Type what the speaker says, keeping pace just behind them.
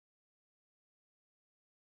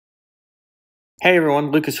Hey everyone,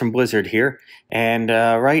 Lucas from Blizzard here, and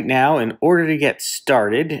right now in order to get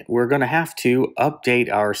started we're going to have to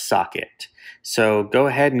update our socket. So go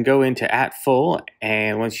ahead and go into @full,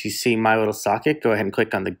 and once you see my little socket, go ahead and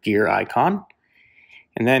click on the gear icon,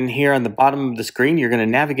 and then here on the bottom of the screen you're going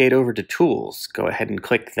to navigate over to tools. Go ahead and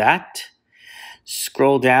click that.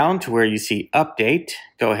 Scroll down to where you see update.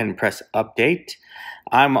 Go ahead and press update.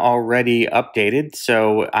 I'm already updated,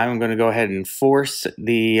 so I'm going to go ahead and force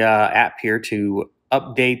the app here to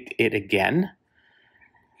update it again.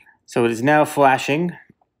 So it is now flashing.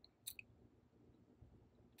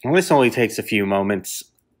 And this only takes a few moments.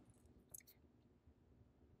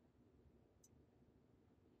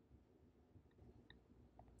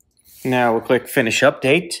 Now we'll click Finish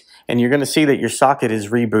Update, and you're going to see that your socket is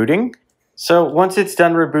rebooting. So once it's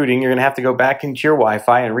done rebooting, you're going to have to go back into your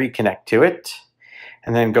Wi-Fi and reconnect to it.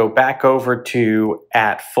 And then go back over to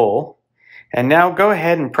 @full. And now go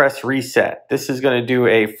ahead and press reset. This is going to do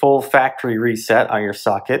a full factory reset on your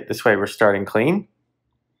socket. This way we're starting clean.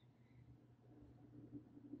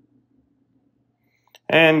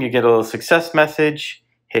 And you get a little success message.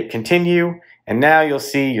 Hit continue. And now you'll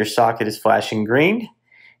see your socket is flashing green.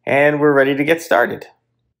 And we're ready to get started.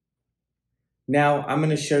 Now I'm going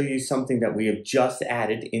to show you something that we have just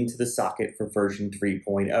added into the socket for version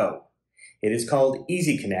 3.0. It is called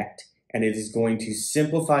Easy Connect, and it is going to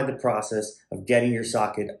simplify the process of getting your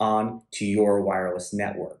socket on to your wireless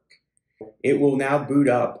network. It will now boot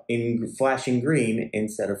up in flashing green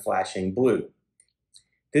instead of flashing blue.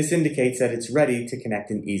 This indicates that it's ready to connect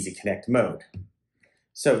in Easy Connect mode.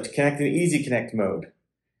 So to connect in Easy Connect mode,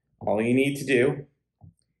 all you need to do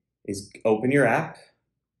is open your app,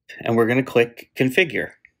 and we're going to click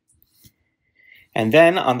Configure. And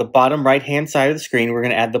then on the bottom right-hand side of the screen, we're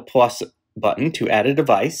going to add the plus button to add a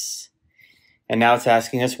device. And now it's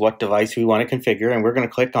asking us what device we want to configure, and we're going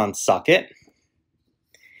to click on socket.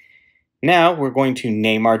 Now we're going to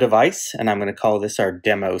name our device, and I'm going to call this our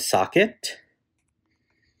demo socket.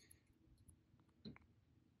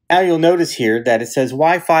 Now you'll notice here that it says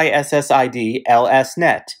Wi-Fi SSID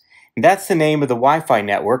LSNet. That's the name of the Wi-Fi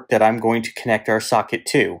network that I'm going to connect our socket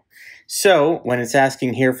to. So when it's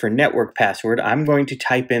asking here for network password, I'm going to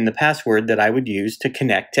type in the password that I would use to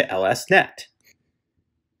connect to LSNet.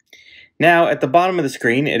 Now at the bottom of the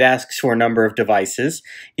screen, it asks for a number of devices.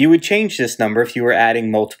 You would change this number if you were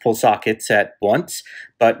adding multiple sockets at once,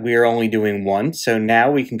 but we are only doing one, so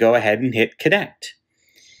now we can go ahead and hit connect.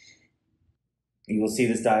 You will see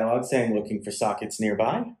this dialog saying looking for sockets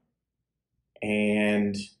nearby,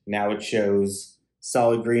 and now it shows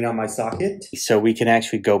solid green on my socket. So we can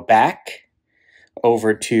actually go back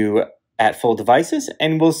over to @full devices,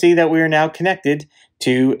 and we'll see that we are now connected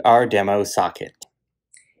to our demo socket.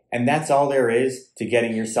 And that's all there is to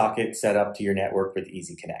getting your socket set up to your network with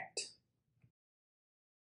Easy Connect.